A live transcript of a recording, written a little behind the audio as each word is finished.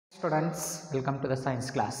Students, welcome to the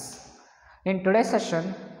science class. In today's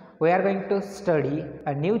session, we are going to study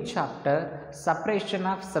a new chapter, separation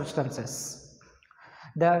of substances.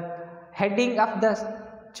 The heading of the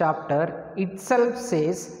chapter itself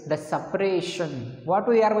says the separation. What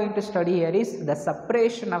we are going to study here is the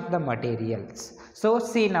separation of the materials. So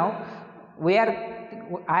see now,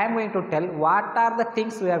 I am going to tell what are the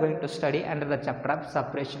things we are going to study under the chapter of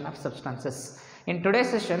separation of substances. In today's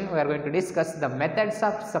session, we are going to discuss the methods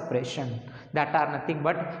of separation that are nothing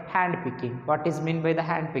but hand picking. What is meant by the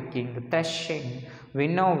hand picking, threshing,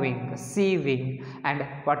 winnowing, sieving, and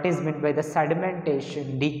what is meant by the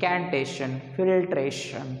sedimentation, decantation,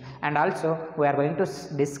 filtration, and also we are going to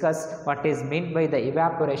discuss what is meant by the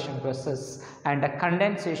evaporation process and the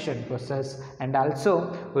condensation process, and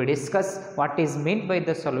also we discuss what is meant by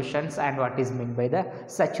the solutions and what is meant by the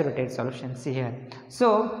saturated solutions here.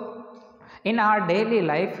 So in our daily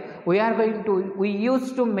life, we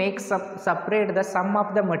used to make separate the sum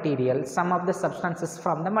of the material, some of the substances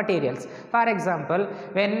from the materials. For example,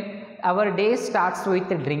 when our day starts with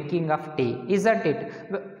the drinking of tea, isn't it?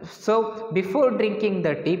 So before drinking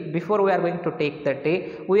the tea, before we are going to take the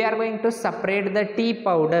tea, we are going to separate the tea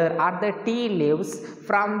powder or the tea leaves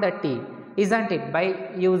from the tea. Isn't it?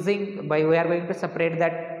 We are going to separate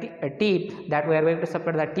that tea, that we are going to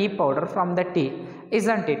separate the tea powder from the tea,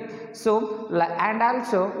 isn't it? So, and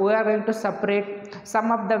also we are going to separate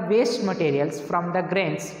some of the waste materials from the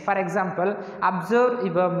grains. For example, observe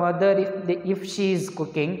your mother if she is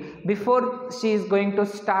cooking. Before she is going to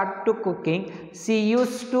start to cooking, she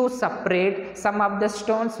used to separate some of the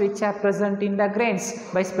stones which are present in the grains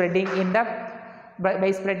by spreading in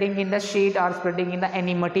the sheet or spreading in the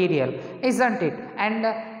any material, isn't it? And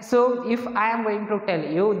so if I am going to tell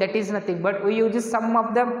you, that is nothing but we use some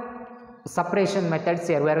of the separation methods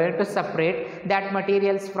here. We are going to separate that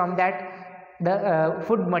materials from the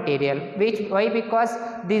food material. Why? Because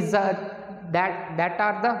these that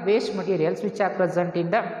are the waste materials which are present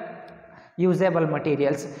in the usable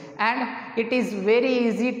materials, and it is very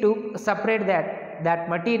easy to separate that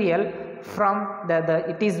material from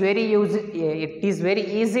it is very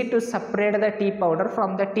easy to separate the tea powder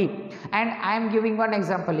from the tea. And I am giving one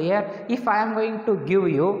example here. If I am going to give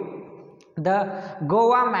you the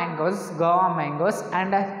Goa mangoes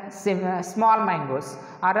and small mangoes,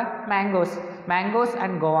 or mangoes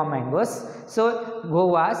and Goa mangoes. So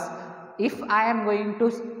Goas, if I am going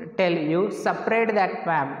to tell you separate that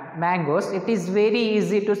mangoes, it is very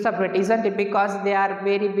easy to separate, isn't it? Because they are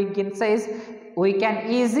very big in size. We can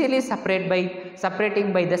easily separate by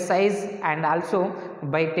separating by the size and also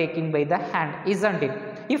by taking by the hand, isn't it?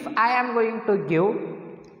 If I am going to give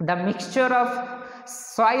the mixture of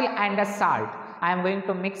soil and a salt, I am going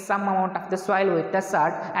to mix some amount of the soil with the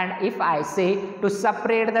salt, and if I say to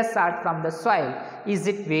separate the salt from the soil, is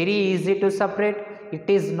it very easy to separate? It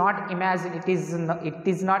is not imaginable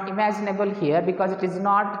here, because it is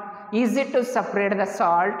not easy to separate the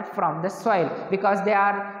salt from the soil, because they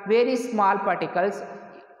are very small particles.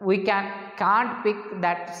 We can't pick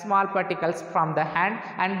that small particles from the hand,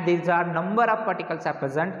 and these are number of particles are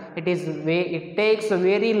present. It takes a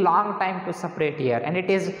very long time to separate here, and it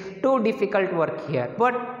is too difficult work here.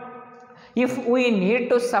 But if we need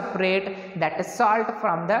to separate that salt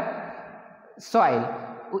from the soil,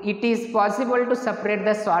 it is possible to separate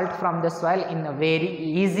the salt from the soil in a very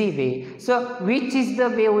easy way. So which is the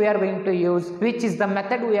way we are going to use, which is the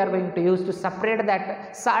method we are going to use to separate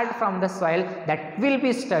that salt from the soil, that will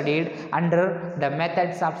be studied under the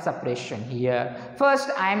methods of separation here. First,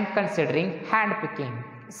 I am considering hand picking.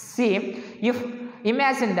 See,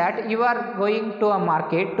 imagine that you are going to a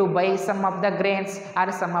market to buy some of the grains or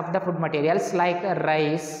some of the food materials like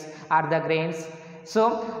rice or the grains.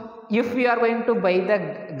 So if you are going to buy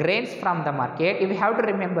the grains from the market, you have to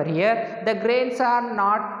remember here, the grains are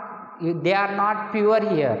not pure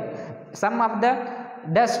here. Some of the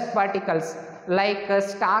dust particles like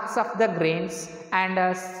stalks of the grains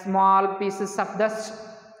and small pieces of the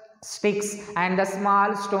sticks and the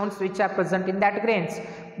small stones which are present in that grains,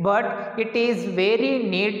 but it is very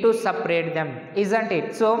need to separate them, isn't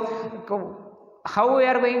it? So how we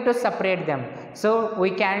are going to separate them? So we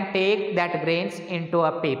can take that grains into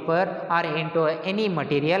a paper or into any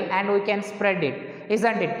material, and we can spread it,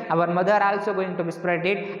 isn't it? Our mother also going to spread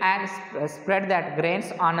it and spread that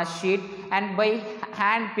grains on a sheet, and by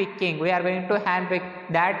hand picking we are going to hand pick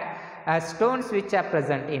that stones which are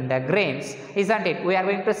present in the grains, isn't it? We are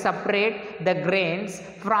going to separate the grains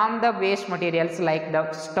from the waste materials like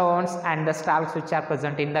the stones and the stalks which are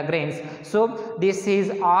present in the grains. So this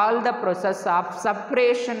is all the process of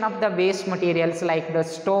separation of the waste materials like the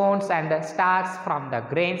stones and the stalks from the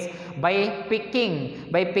grains by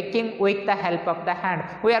picking with the help of the hand.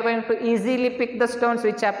 We are going to easily pick the stones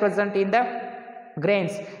which are present in the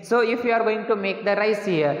grains. So if you are going to make the rice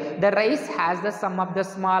here, the rice has the sum of the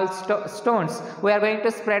small stones. We are going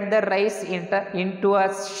to spread the rice into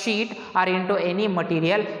a sheet or into any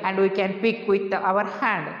material, and we can pick with our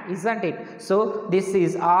hand, isn't it? So this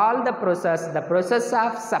is all the process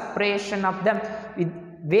of separation of the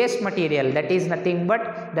waste material, that is nothing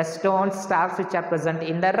but the stones, stalks which are present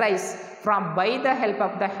in the rice from by the help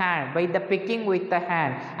of the hand, by the picking with the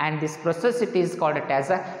hand, and this process it is called it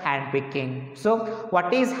as a hand picking. So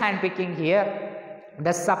what is hand picking here?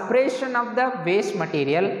 The separation of the waste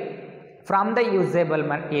material from the usable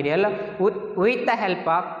material with the help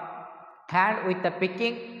of hand, with the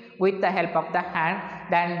picking with the help of the hand,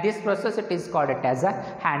 then this process it is called it as a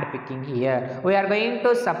hand picking here. We are going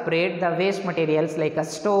to separate the waste materials like a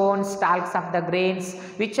stone, stalks of the grains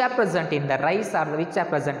which are present in the rice or which are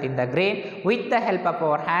present in the grain with the help of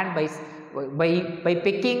our hand by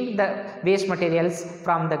picking the waste materials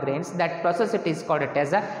from the grains. That process it is called it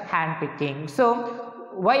as a hand picking. So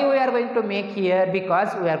why we are going to make here?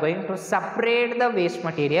 Because we are going to separate the waste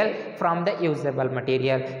material from the usable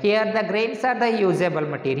material. Here the grains are the usable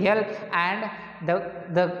material, and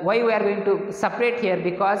the why we are going to separate here?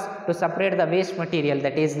 Because to separate the waste material,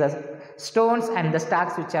 that is the stones and the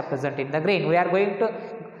stalks which are present in the grain, we are going to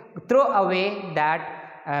throw away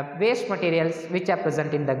that waste materials which are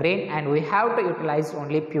present in the grain, and we have to utilize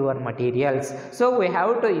only pure materials. So we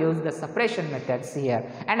have to use the separation methods here.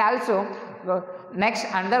 And also next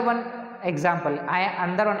another one example I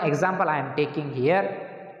am taking here.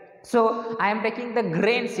 So I am taking the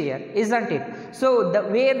grains here, isn't it? So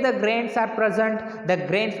where the grains are present, the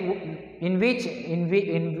grains in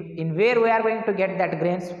where we are going to get that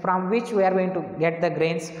grains, from which we are going to get the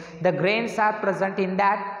grains are present in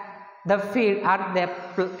that the field or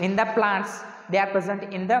in the plants. They are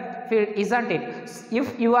present in the field, isn't it?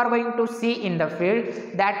 If you are going to see in the field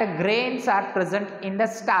that grains are present in the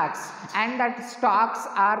stalks, and that stalks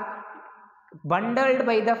are bundled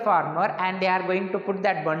by the farmer, and they are going to put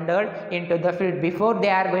that bundle into the field before they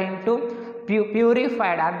are going to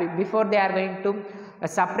purified, or before they are going to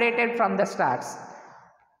separated from the stalks.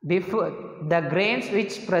 Before the grains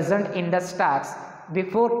which present in the stalks,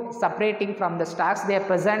 before separating from the stalks, they are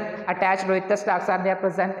present attached with the stalks, or they are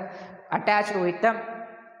present attached with the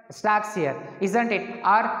stalks here, isn't it?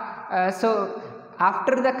 Or so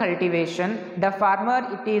after the cultivation, the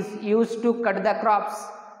farmer it is used to cut the crops,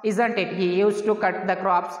 isn't it? He used to cut the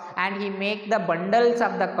crops, and he make the bundles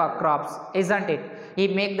of the crops, isn't it? He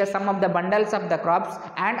make the sum of the bundles of the crops,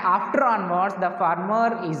 and after onwards the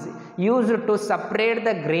farmer is used to separate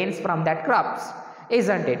the grains from that crops,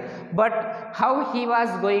 isn't it? But how he was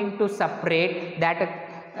going to separate that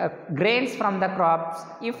grains from the crops?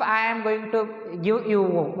 If I am going to give you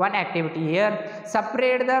one activity here,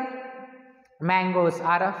 separate the mangoes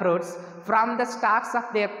or fruits from the stalks of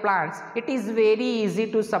their plants. It is very easy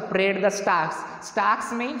to separate the stalks.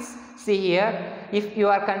 Stalks means, see here, if you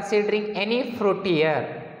are considering any fruit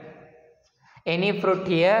here,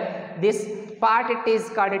 this part it is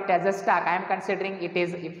called it as a stalk. I am considering it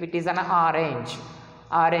is, if it is an orange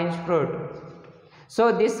fruit.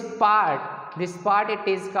 So this part it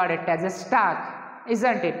is called it as a stalk,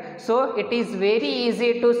 isn't it? So it is very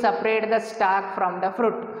easy to separate the stalk from the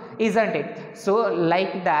fruit, isn't it? So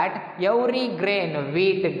like that, every grain,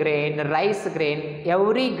 wheat grain, rice grain,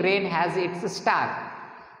 every grain has its stalk.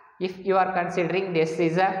 If you are considering this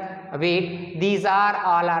is a wheat, these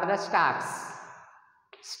all are the stalks.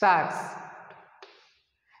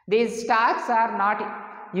 These stalks are not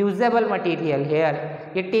usable material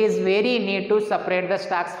here. It is very neat to separate the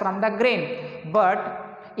stalks from the grain.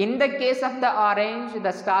 But in the case of the orange,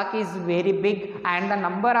 the stalk is very big, and the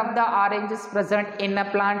number of the oranges present in a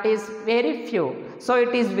plant is very few. So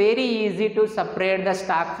it is very easy to separate the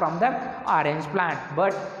stalk from the orange plant.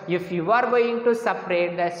 But if you are going to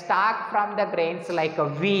separate the stalk from the grains like a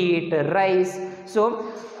wheat, rice,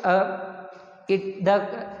 so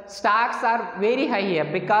the stalks are very high here,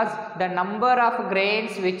 because the number of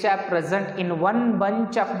grains which are present in one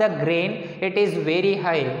bunch of the grain, it is very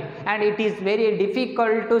high, and it is very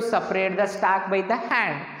difficult to separate the stalk by the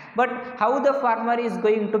hand. But how the farmer is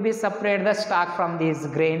going to be separate the stalk from these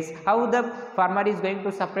grains? How the farmer is going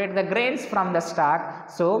to separate the grains from the stalk?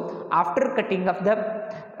 So after cutting of the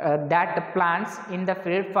that plants in the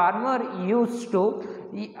field, farmer used to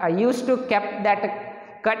kept that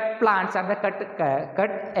cut plants or the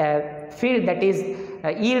cut field, that is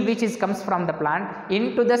yield which is comes from the plant,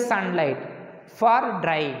 into the sunlight for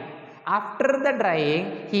drying. After the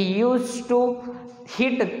drying, he used to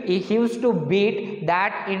beat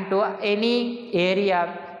that into any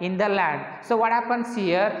area in the land. So what happens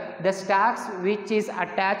here, the stalks which is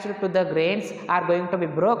attached to the grains are going to be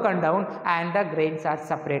broken down and the grains are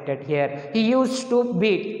separated here. He used to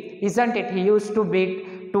beat, isn't it? He used to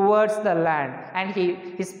beat towards the land, and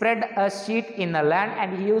he spread a sheet in the land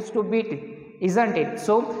and he used to beat it, isn't it?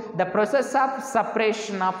 So the process of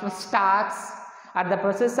separation of stalks, or the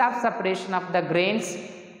process of separation of the grains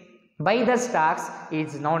by the stalks,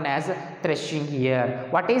 is known as threshing here.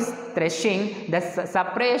 What is threshing? The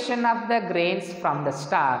separation of the grains from the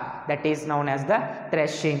stalk, that is known as the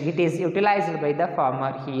threshing. It is utilized by the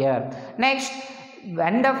farmer here. Next,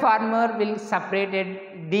 when the farmer will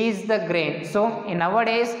separate the grain, so in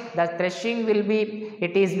nowadays the threshing will be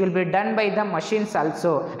done by the machines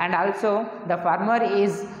also, and also the farmer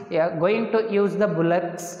is going to use the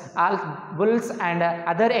bulls and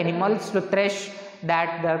other animals to thresh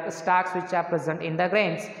that the stalks which are present in the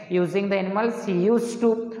grains. Using the animals, he used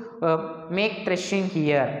to make threshing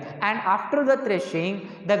here. And after the threshing,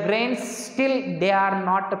 the grains still they are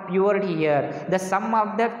not pure here. The some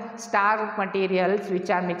of the stalk materials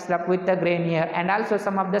which are mixed up with the grain here, and also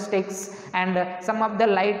some of the sticks and some of the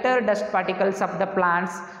lighter dust particles of the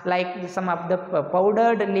plants, like some of the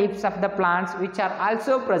powdered leaves of the plants, which are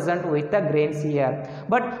also present with the grains here.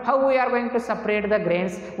 But how we are going to separate the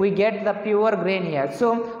grains? We get the pure grain here.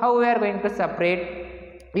 So how we are going to separate?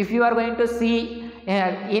 If you are going to see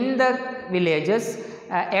in the villages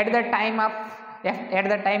at the time of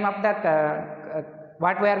the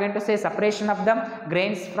what we are going to say, separation of the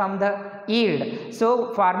grains from the yield.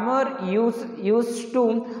 So farmer used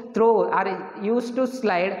to throw or used to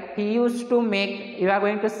slide. He used to make, you are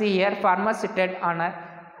going to see here, farmer seated on a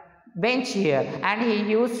bench here, and he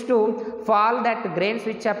used to fall that grains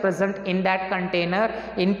which are present in that container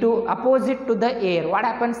into opposite to the air. What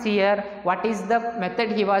happens here? What is the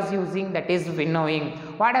method he was using? That is winnowing.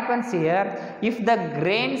 What happens here? If the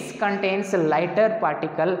grains contains a lighter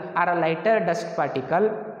particle or a lighter dust particle,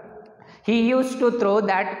 he used to throw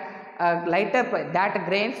that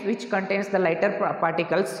grains which contains the lighter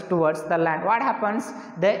particles towards the land. What happens?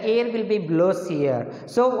 The air will be blows here.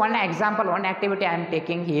 So one example, one activity I am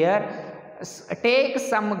taking here, take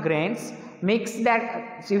some grains, mix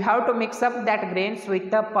that, so you have to mix up that grains with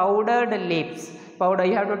the powdered leaves. Powder,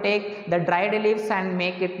 you have to take the dried leaves and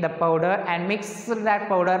make it the powder, and mix that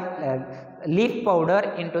powder, leaf powder,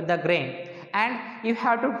 into the grain, and you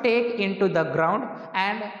have to take into the ground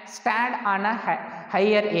and stand on a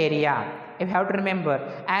higher area. You have to remember,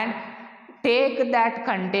 and take that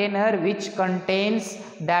container which contains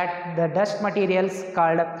that the dust materials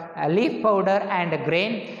called leaf powder and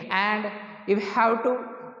grain, and you have to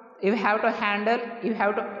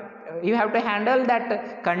handle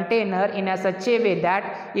that container in a such a way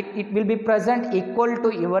that it will be present equal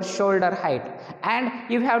to your shoulder height, and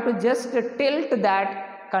you have to just tilt that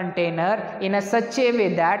container in a such a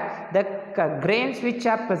way that the grains which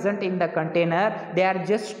are present in the container, they are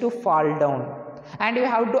just to fall down. And you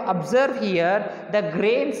have to observe here, the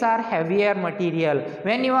grains are heavier material.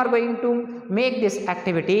 When you are going to make this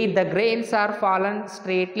activity, the grains are fallen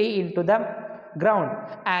straightly into the ground,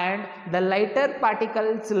 and the lighter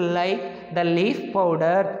particles like the leaf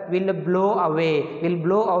powder will blow away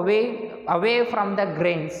from the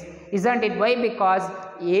grains, isn't it? Why? Because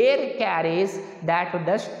air carries that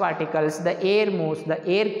dust particles, the air moves, the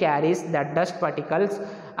air carries that dust particles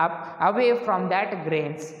up away from that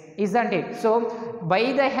grains, isn't it? So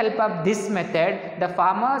by the help of this method, the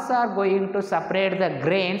farmers are going to separate the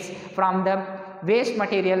grains from the waste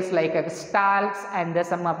materials like stalks and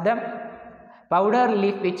some of the powder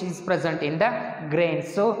leaf which is present in the grains.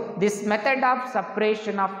 So this method of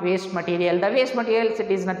separation of waste material, the waste materials, it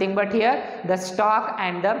is nothing but here the stalk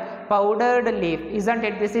and the powdered leaf, isn't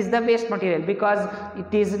it? This is the waste material because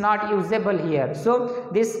it is not usable here. So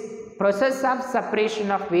this process of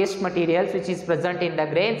separation of waste materials which is present in the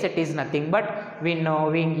grains, it is nothing but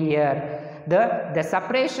winnowing here. The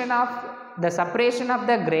separation of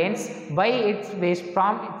the grains by its waste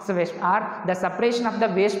from its waste, or the separation of the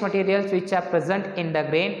waste materials which are present in the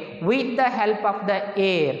grain with the help of the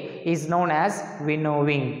air, is known as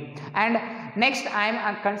winnowing. And next I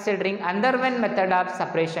am considering another one method of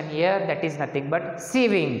separation here, that is nothing but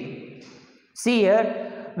sieving. See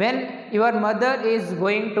here, when your mother is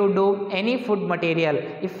going to do any food material,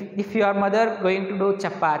 if your mother going to do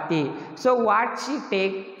chapati, so what she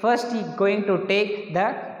take, first she going to take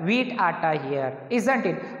the wheat atta here, isn't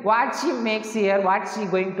it? What she makes here, what she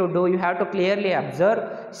going to do, you have to clearly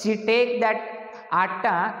observe. She take that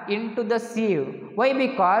atta into the sieve. Why?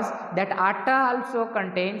 Because that atta also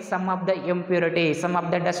contains some of the impurities, some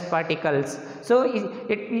of the dust particles, so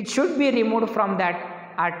it should be removed from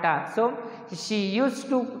that atta. So she used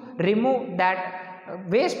to remove that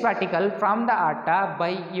waste particle from the atta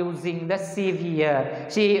by using the sieve here.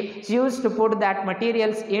 She used to put that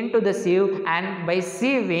materials into the sieve, and by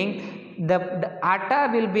sieving the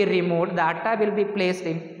atta will be removed, the atta will be placed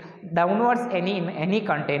in downwards any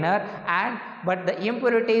container, and but the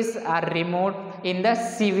impurities are removed in the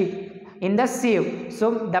sieve.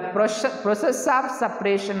 So the process of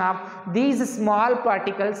separation of these small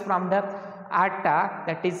particles from the atta,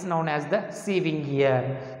 that is known as the sieving here.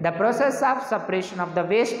 The process of separation of the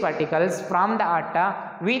waste particles from the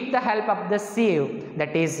atta with the help of the sieve,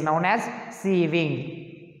 that is known as sieving.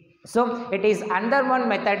 So it is another one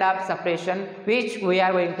method of separation which we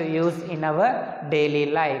are going to use in our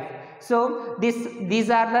daily life. So these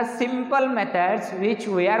are the simple methods which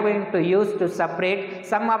we are going to use to separate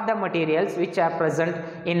some of the materials which are present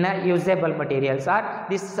in usable materials. Or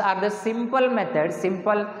these are the simple methods,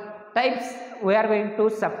 simple types we are going to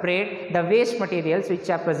separate the waste materials which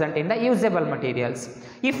are present in the usable materials.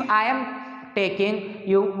 If I am taking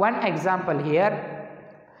you one example here,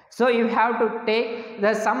 so you have to take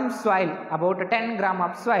some soil, about 10 gram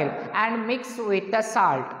of soil, and mix with the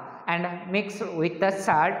salt, and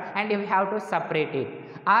you have to separate it.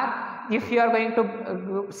 Or if you are going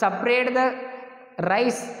to separate the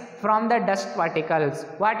rice from the dust particles,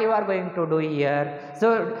 what you are going to do here?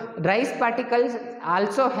 So rice particles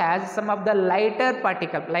also has some of the lighter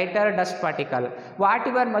dust particle. What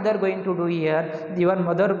your mother going to do here? Your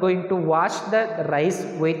mother going to wash the rice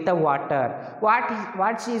with the water.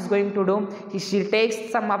 What she is going to do? She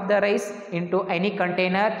takes some of the rice into any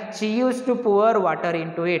container. She used to pour water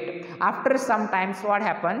into it. After some times, what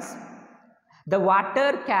happens? The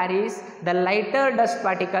water carries the lighter dust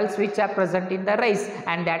particles which are present in the rice,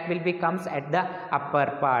 and that will becomes at the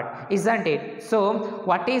upper part, isn't it? So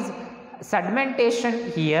what is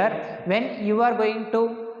sedimentation here? When you are going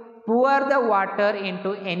to pour the water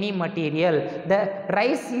into any material, the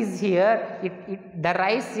rice is here, the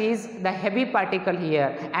rice is the heavy particle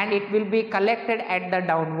here, and it will be collected at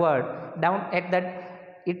the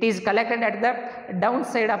it is collected at the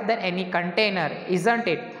downside of the any container, isn't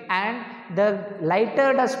it? And the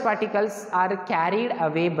lighter dust particles are carried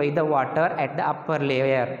away by the water at the upper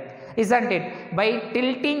layer, isn't it? By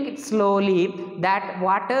tilting it slowly, that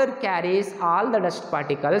water carries all the dust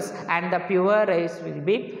particles and the pure rice will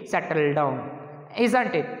be settled down,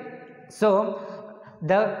 isn't it? So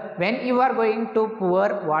when you are going to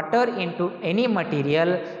pour water into any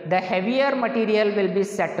material, the heavier material will be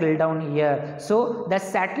settled down here. So the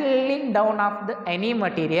settling down of any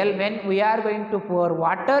material, when we are going to pour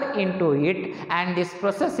water into it, and this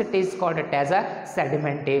process it is called as a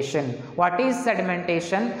sedimentation. What is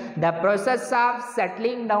sedimentation? The process of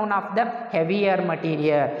settling down of the heavier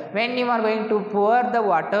material. When you are going to pour the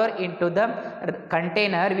water into the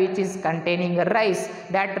container which is containing rice,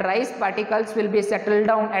 that rice particles will be settled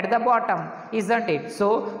down at the bottom, isn't it?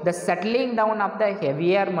 So the settling down of the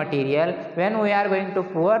heavier material, when we are going to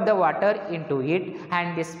pour the water into it,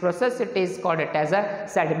 and this process it is called as a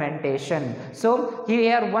sedimentation. So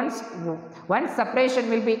here once separation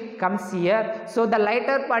will be comes here, so the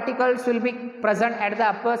lighter particles will be present at the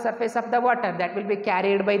upper surface of the water, that will be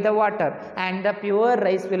carried by the water, and the pure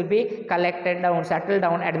rice will be collected down, settled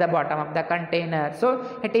down at the bottom of the container.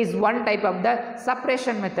 So it is one type of the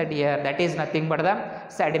separation method here, that is nothing but the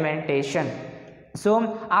sedimentation.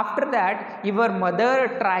 So after that, your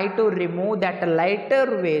mother tried to remove that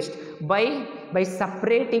lighter waste by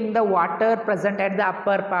separating the water present at the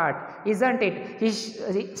upper part, isn't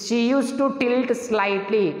it? She used to tilt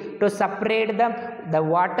slightly to separate the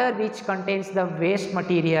water which contains the waste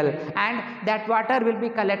material, and that water will be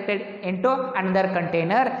collected into another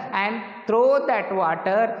container, and through that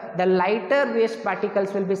water the lighter waste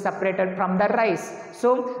particles will be separated from the rice.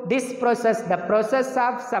 So this process, the process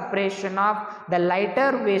of separation of the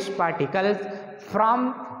lighter waste particles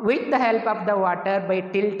with the help of the water by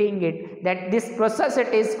tilting it, that this process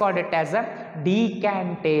it is called as a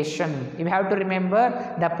decantation. You have to remember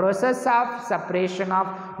the process of separation of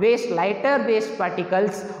lighter waste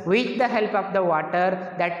particles with the help of the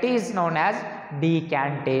water, that is known as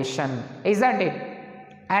decantation, isn't it?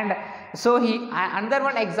 And so another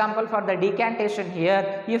one example for the decantation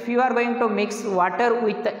here, if you are going to mix water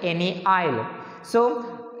with any oil,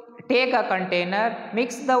 so take a container,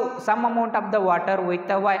 mix some amount of the water with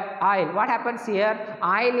the oil. What happens here?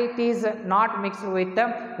 Oil, it is not mixed with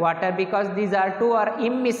the water because these are two are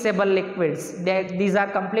immiscible liquids. These are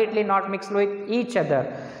completely not mixed with each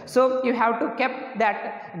other. So you have to keep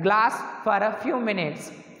that glass for a few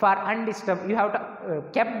minutes for undisturbed. You have to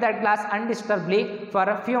keep that glass undisturbedly for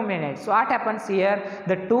a few minutes. So what happens here?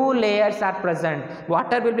 The two layers are present.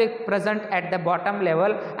 Water will be present at the bottom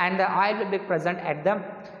level and the oil will be present at the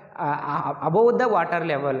above the water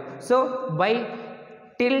level. So by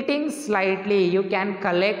tilting slightly, you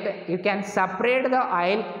can separate the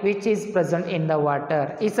oil which is present in the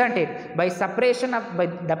water, isn't it? By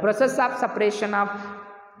the process of separation of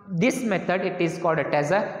this method, it is called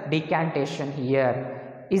as a decantation here.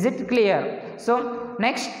 Is it clear? So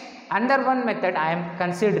next, another one method I am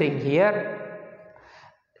considering here.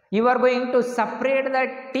 You are going to separate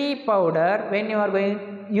the tea powder when you are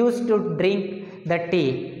used to drink the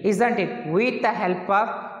tea, isn't it? With the help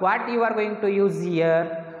of what you are going to use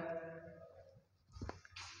here?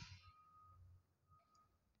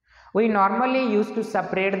 We normally used to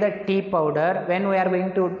separate the tea powder when we are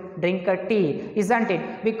going to drink a tea, isn't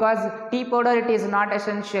it? Because tea powder, it is not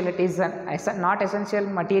essential. It is not essential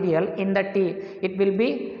material in the tea. It will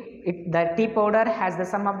be the tea powder has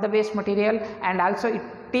some of the waste material, and also it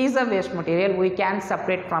is a waste material we can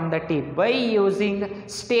separate from the tea by using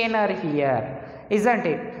strainer here, isn't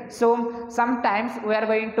it? So sometimes we are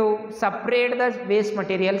going to separate the waste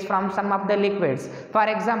materials from some of the liquids. For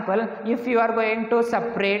example, if you are going to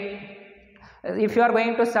separate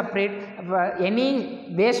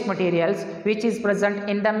any waste materials which is present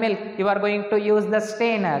in the milk, you are going to use the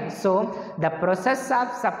strainer. So the process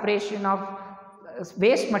of separation of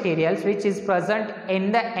waste materials which is present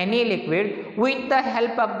in any liquid with the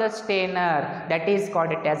help of the strainer, that is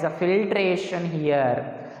called it as a filtration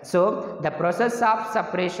here. So the process of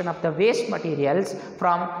separation of the waste materials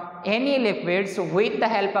from any liquids with the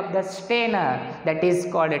help of the strainer, that is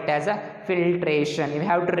called it as a filtration. You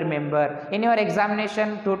have to remember, in your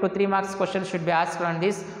examination 2 to 3 marks question should be asked on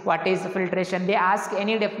this. What is filtration? They ask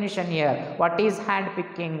any definition here. What is hand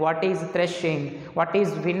picking? What is threshing? What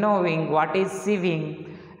is winnowing? What is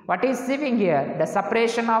sieving? What is sieving here? The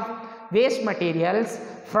separation of waste materials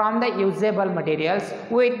from the usable materials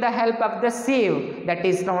with the help of the sieve, that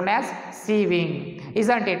is known as sieving,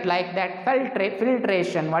 isn't it? Like that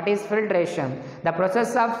filtration. What is filtration? The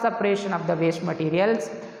process of separation of the waste materials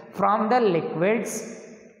from the liquids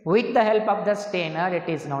with the help of the strainer, it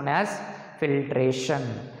is known as filtration.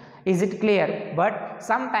 Is it clear? But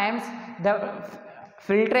sometimes the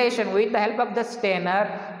filtration with the help of the strainer,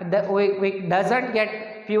 we doesn't get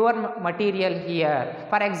pure material here.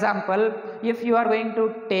 For example, if you are going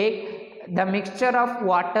to take the mixture of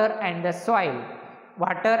water and the soil,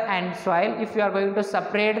 if you are going to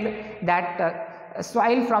separate that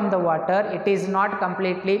soil from the water, it is not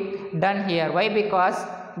completely done here. Why? Because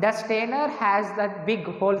the strainer has that big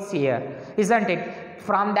holes here, isn't it?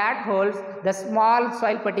 From that holes, the small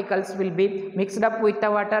soil particles will be mixed up with the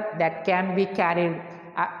water that can be carried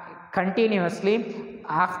continuously.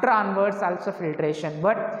 After onwards also filtration,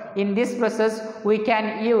 but in this process we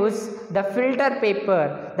can use the filter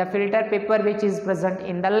paper which is present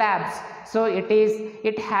in the labs. So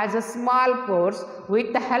it has a small pores.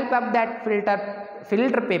 With the help of that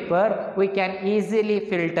filter paper, we can easily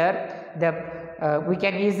filter the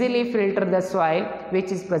soil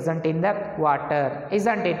which is present in the water,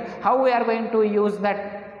 isn't it? How we are going to use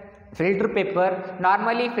that filter paper?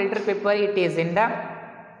 Normally filter paper, it is in the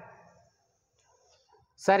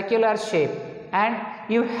circular shape, and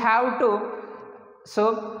you have to,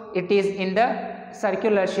 so it is in the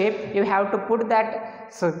circular shape, you have to put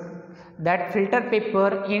that filter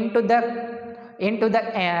paper into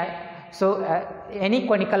the air. So any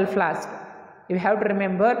conical flask, you have to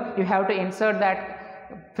remember, you have to insert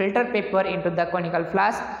that filter paper into the conical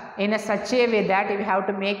flask in such a way that you have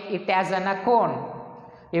to make it as a cone.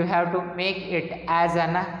 You have to make it as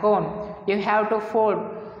a cone. You have to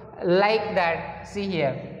fold like that. See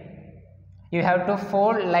here, you have to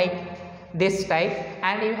fold like this type,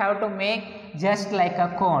 and you have to make just like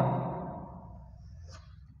a cone.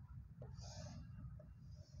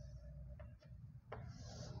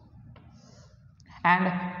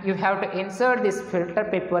 And you have to insert this filter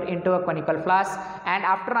paper into a conical flask, and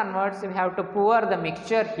after onwards you have to pour the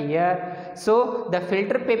mixture here. So the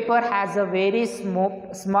filter paper has a very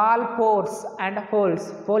small pores and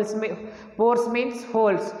holes. Pores means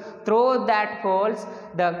holes. Through that holes,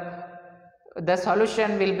 the the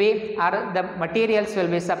solution will be, or the materials will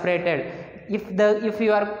be separated. If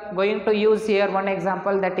you are going to use here one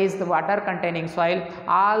example, that is the water containing soil,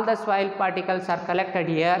 all the soil particles are collected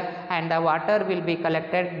here and the water will be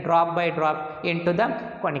collected drop by drop into the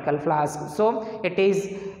conical flask. So it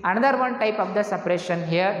is another one type of the separation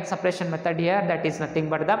method here, that is nothing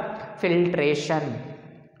but the filtration,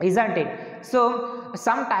 isn't it? So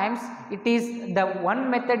sometimes it is the one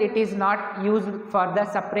method, it is not used for the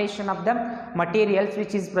separation of the materials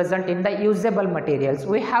which is present in the usable materials.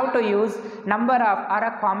 We have to use number of or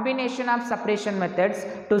a combination of separation methods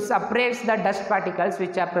to separate the dust particles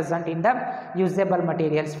which are present in the usable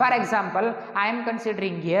materials. For example, I am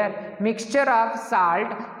considering here mixture of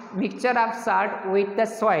salt with the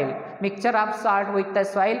soil.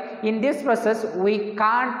 In this process we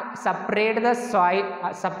can't separate the soil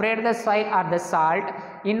or the salt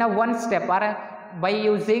in a one step or by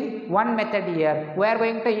using one method here. We are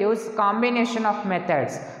going to use combination of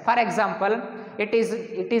methods. For example, it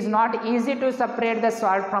is not easy to separate the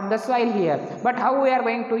salt from the soil here, but how we are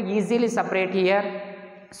going to easily separate here?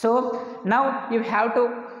 So now you have to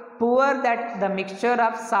pour the mixture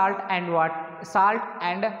of salt and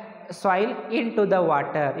soil into the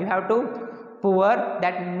water. You have to pour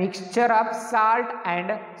that mixture of salt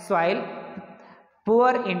and soil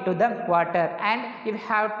into the water, and you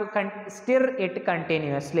have to stir it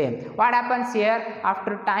continuously. What happens here?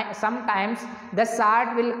 After time, sometimes the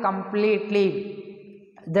salt will completely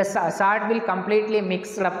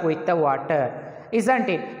mix up with the water, isn't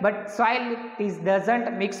it? But soil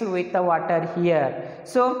doesn't mix with the water here.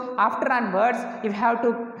 So after onwards you have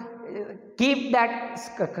to keep that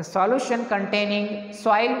solution containing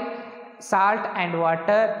soil, salt and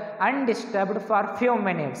water undisturbed for few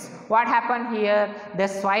minutes. What happened here? The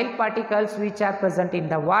soil particles which are present in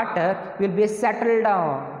the water will be settled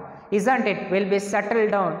down, isn't it? Will be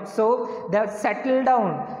settled down. So the settle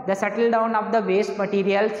down of the waste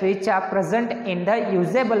materials which are present in the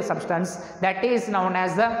usable substance, that is known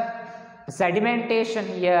as the sedimentation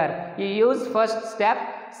here. You use first step,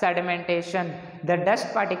 sedimentation. The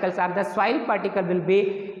dust particles or the soil particle will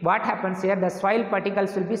be, what happens here? The soil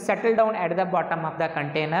particles will be settled down at the bottom of the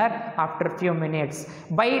container after few minutes.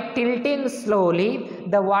 By tilting slowly,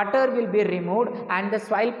 the water will be removed and the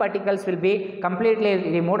soil particles will be completely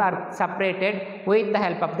removed or separated with the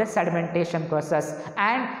help of the sedimentation process.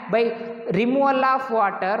 And by removal of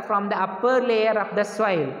water from the upper layer of the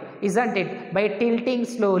soil, isn't it? By tilting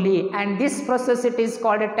slowly, and this process it is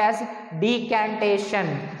called it as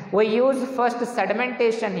decantation. We use first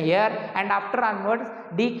sedimentation here and after onwards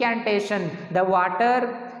decantation. The water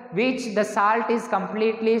which the salt is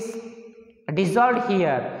completely dissolved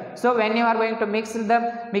here. So when you are going to mix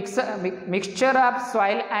the mixture of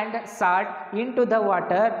soil and salt into the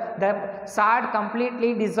water, the salt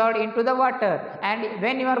completely dissolved into the water, and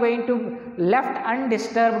when you are going to left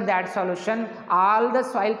undisturbed that solution, all the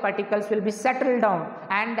soil particles will be settled down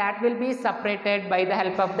and that will be separated by the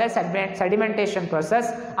help of the sedimentation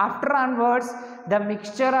process. After onwards, the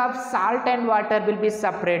mixture of salt and water will be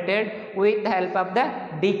separated with the help of the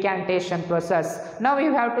decantation process. Now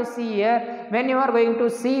you have to see here, when you are going to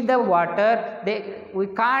see the water, we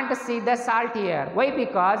can't see the salt here. Why?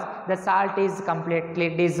 Because the salt is completely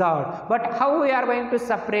dissolved. But how we are going to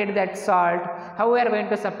separate that salt? How we are going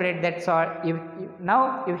to separate that salt?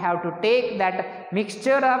 Now you have to take that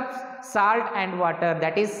mixture of salt and water,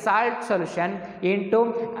 that is salt solution,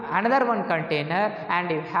 into another one container and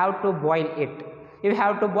you have to boil it. You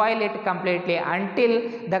have to boil it completely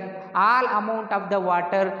until all amount of the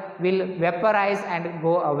water will vaporize and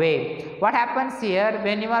go away. What happens here,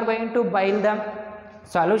 when you are going to boil the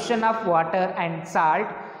solution of water and salt,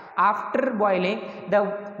 after boiling,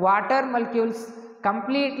 the water molecules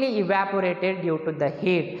completely evaporated due to the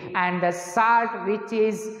heat, and the salt which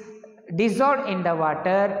is dissolved in the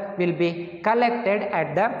water will be collected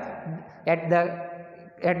at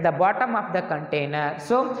the bottom of the container.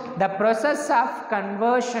 So the process of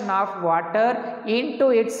conversion of water into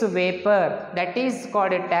its vapor, that is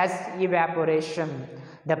called it as evaporation.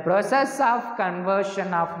 The process of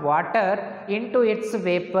conversion of water into its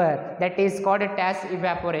vapor, that is called it as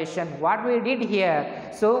evaporation. What we did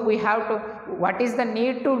here, so we have to, what is the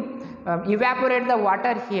need to evaporate the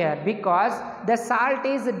water here? Because the salt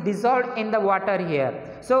is dissolved in the water here.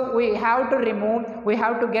 So we have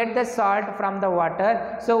to get the salt from the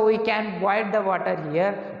water, so we can boil the water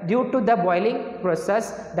here. Due to the boiling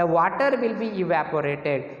process, the water will be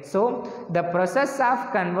evaporated. So the process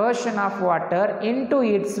of conversion of water into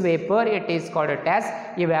its vapor, it is called as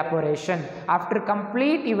evaporation. After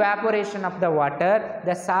complete evaporation of the water,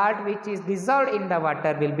 the salt which is dissolved in the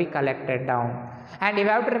water will be collected down. And you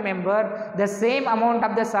have to remember, the same amount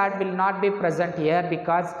of the salt will not be present here,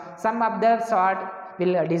 because some of the salt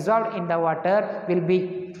will dissolve in the water, will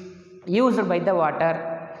be used by the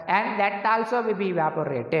water, and that also will be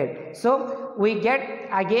evaporated. So we get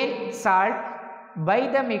again salt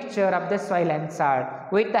by the mixture of the soil and salt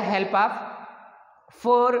with the help of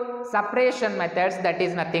 4 separation methods, that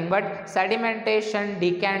is nothing but sedimentation,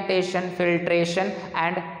 decantation, filtration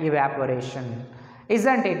and evaporation.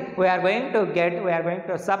 Isn't it? We are going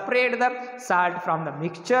to separate the salt from the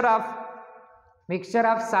mixture of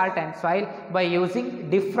salt and soil by using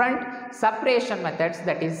different separation methods,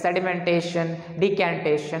 that is sedimentation,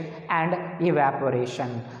 decantation and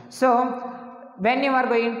evaporation. So when you are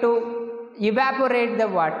going to evaporate the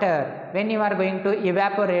water,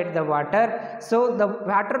 so the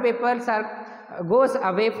water vapors goes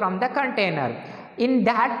away from the container. In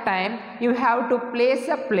that time, you have to place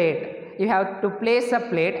a plate. You have to place a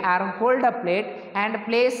plate or hold a plate and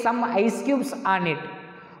place some ice cubes on it.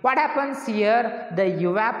 What happens here? The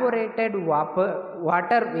evaporated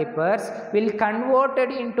water vapors will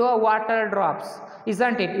converted into a water drops,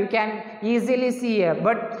 isn't it? You can easily see here.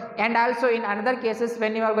 And also in another cases,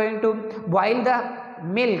 when you are going to boil the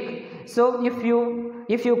milk, so if you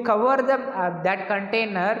cover the that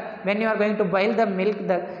container, when you are going to boil the milk,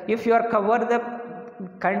 if you are cover the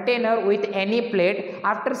container with any plate,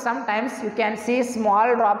 after some times you can see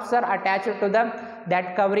small drops are attached to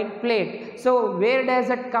that covering plate. So where does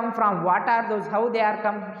it come from? What are those? How they are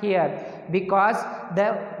come here? Because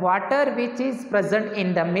the water which is present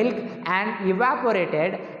in the milk and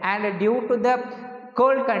evaporated, and due to the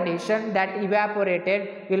cold condition, that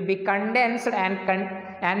evaporated will be condensed and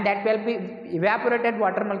that will be evaporated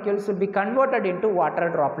water molecules will be converted into water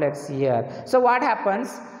droplets here. So what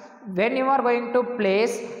happens? When you are going to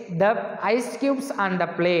place the ice cubes on the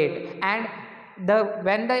plate, and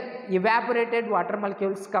when the evaporated water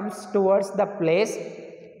molecules comes towards the place,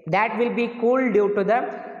 that will be cooled due to the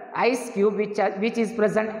ice cube which is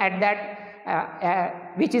present at that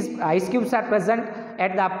ice cubes are present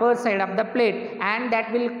at the upper side of the plate, and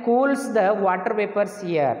that will cools the water vapors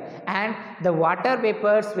here, and the water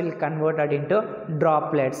vapors will converted into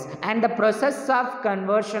droplets. And the process of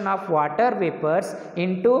conversion of water vapors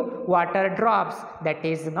into water drops, that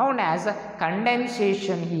is known as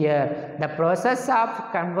condensation here. The process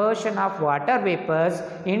of conversion of water vapors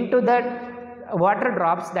into the water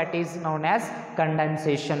drops, that is known as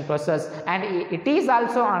condensation process. And it is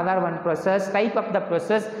also another one type of the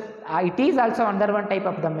process. It is also another one type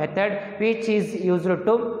of the method which is used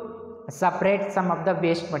to separate some of the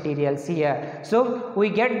waste materials here. So we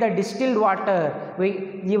get the distilled water.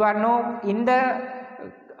 You are know in the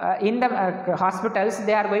hospitals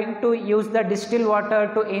they are going to use the distilled water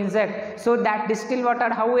to inject. So that distilled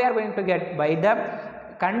water, how we are going to get? By the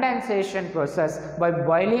condensation process. By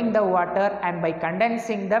boiling the water and by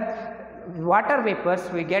condensing the water vapors,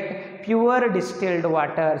 we get pure distilled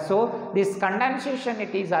water. So this condensation,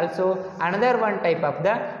 it is also another one type of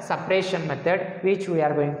the separation method which we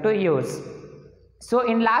are going to use. So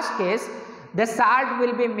in last case, the salt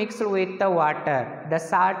will be mixed with the water.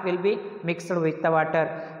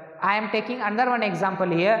 I am taking another one example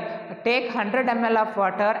here. Take 100 ml of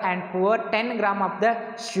water and pour 10 gram of the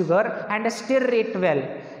sugar and stir it well.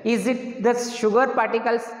 Is it the sugar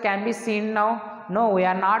particles can be seen now? No, we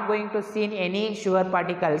are not going to see any sugar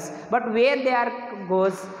particles. But where they are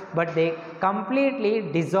goes? But they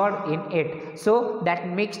completely dissolved in it. So that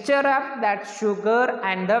mixture of that sugar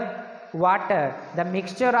and the water, the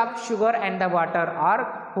mixture of sugar and the water or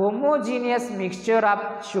homogeneous mixture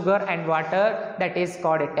of sugar and water, that is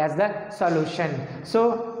called it as the solution.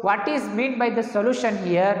 So what is meant by the solution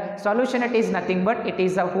here? Solution, it is nothing but it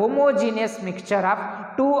is a homogeneous mixture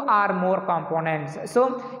of 2 or more components.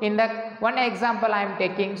 So in the one example I am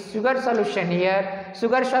taking sugar solution here.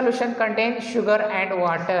 Sugar solution contains sugar and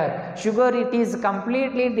water. Sugar, it is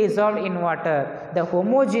completely dissolved in water. The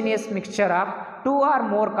homogeneous mixture of 2 or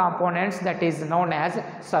more components, that is known as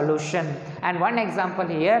solution. And one example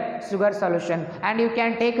here, sugar solution. And you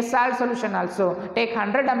can take salt solution also. Take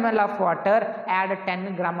 100 ml of water, add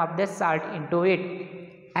 10 gram of the salt into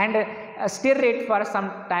it. and stir it for some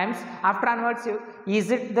times. After onwards,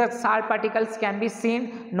 is it the salt particles can be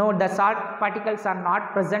seen? No, the salt particles are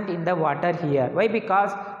not present in the water here. Why?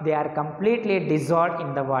 Because they are completely dissolved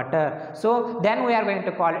in the water. So then we are going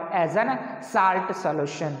to call it as a salt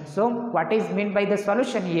solution. So what is meant by the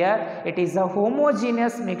solution here? It is a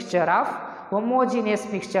homogeneous mixture of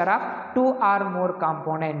two or more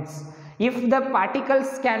components. If the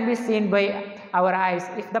particles can be seen by our eyes,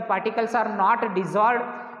 if the particles are not dissolved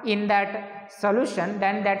in that solution,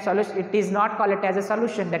 then that solution, it is not called it as a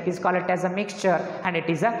solution, that is called it as a mixture, and it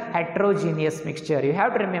is a heterogeneous mixture. You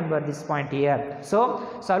have to remember this point here. So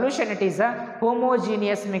solution, it is a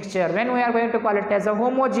homogeneous mixture. When we are going to call it as a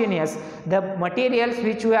homogeneous, the materials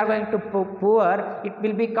which we are going to pour, it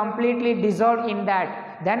will be completely dissolved in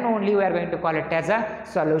that, then only we are going to call it as a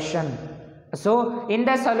solution. So in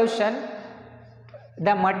the solution,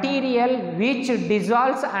 the material which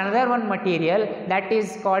dissolves another one material, that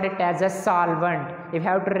is called it as a solvent. You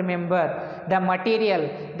have to remember the material,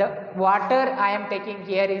 the water I am taking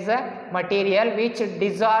here is a material which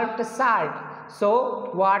dissolved salt.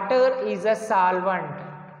 So water is a solvent.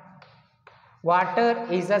 Water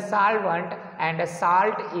is a solvent and a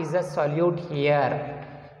salt is a solute here.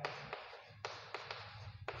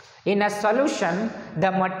 In a solution,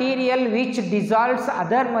 the material which dissolves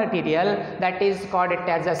other material, that is called it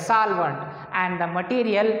as a solvent, and the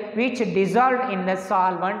material which dissolved in the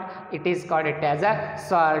solvent, it is called it as a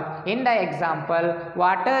salt. In the example,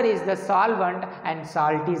 water is the solvent and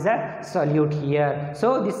salt is a solute here.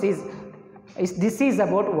 So this is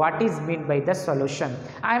about what is meant by the solution.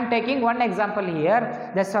 I am taking one example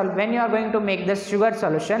here. When you are going to make the sugar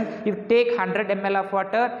solution, you take 100 ml of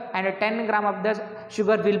water and 10 gram of the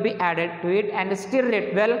sugar will be added to it and stir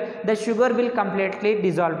it well. The sugar will completely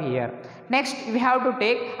dissolve here. Next, we have to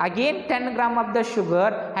take again 10 gram of the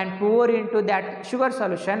sugar and pour into that sugar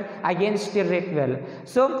solution, again stir it well.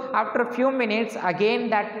 So after a few minutes, again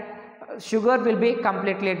that sugar will be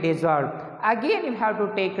completely dissolved. Again you have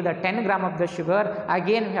to take the 10 gram of the sugar,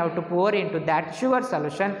 again you have to pour into that sugar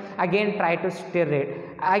solution, again try to stir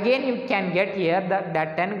it. Again you can get here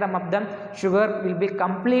that 10 gram of the sugar will be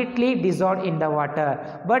completely dissolved in the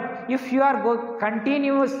water. But if you are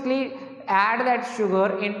continuously add that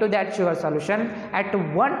sugar into that sugar solution at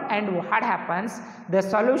one end, what happens? The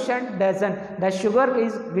solution the sugar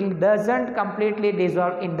doesn't completely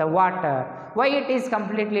dissolve in the water. Why it is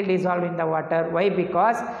completely dissolved in the water? Why?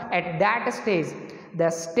 Because at that stage, the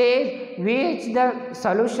stage which the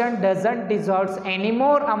solution doesn't dissolve any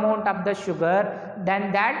more amount of the sugar,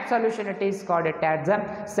 then that solution, it is called it as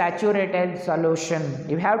a saturated solution.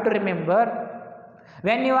 You have to remember,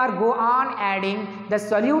 when you are go on adding the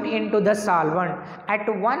solute into the solvent, at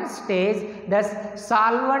one stage the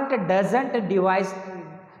solvent doesn't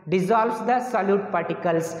dissolves the solute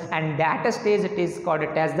particles, and that stage it is called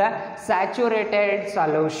it as the saturated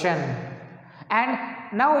solution. And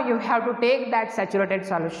now you have to take that saturated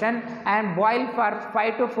solution and boil for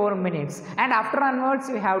 5 to 4 minutes, and after onwards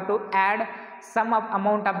you have to add some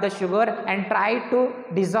amount of the sugar and try to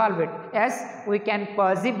dissolve it. Yes, it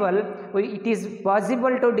is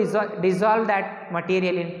possible to dissolve that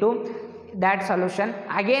material into that solution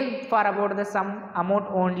again for about the some amount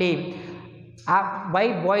only.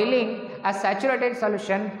 By boiling a saturated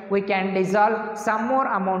solution, we can dissolve some more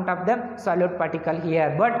amount of the solute particle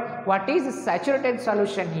here. But what is saturated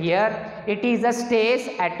solution here? It is a stage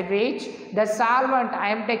at which the solvent, I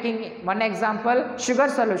am taking one example, sugar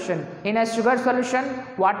solution. In a sugar solution,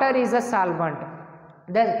 water is a solvent,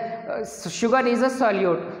 the sugar is a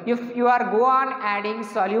solute. If you are go on adding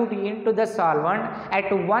solute into the solvent,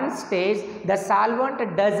 at one stage the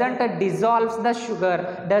solvent doesn't dissolve the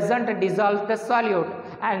sugar, doesn't dissolve the solute,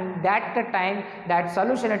 and that time that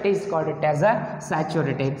solution, it is called it as a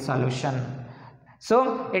saturated solution.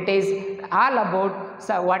 So it is all about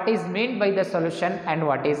what is meant by the solution and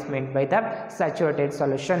what is meant by the saturated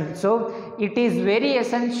solution. So it is very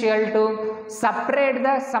essential to separate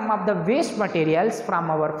some of the waste materials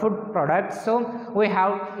from our food products. So we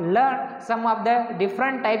have learned some of the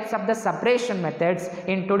different types of the separation methods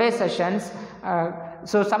in today's sessions.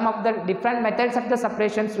 So some of the different methods of the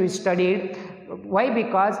separations we studied. Why?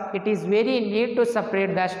 Because it is very need to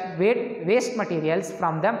separate the waste materials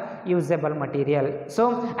from the usable material.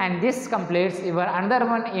 So, and this completes your another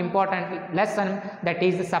one important lesson, that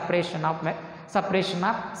is the separation of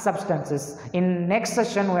substances. In next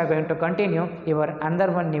session we are going to continue your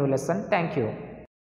another one new lesson. Thank you.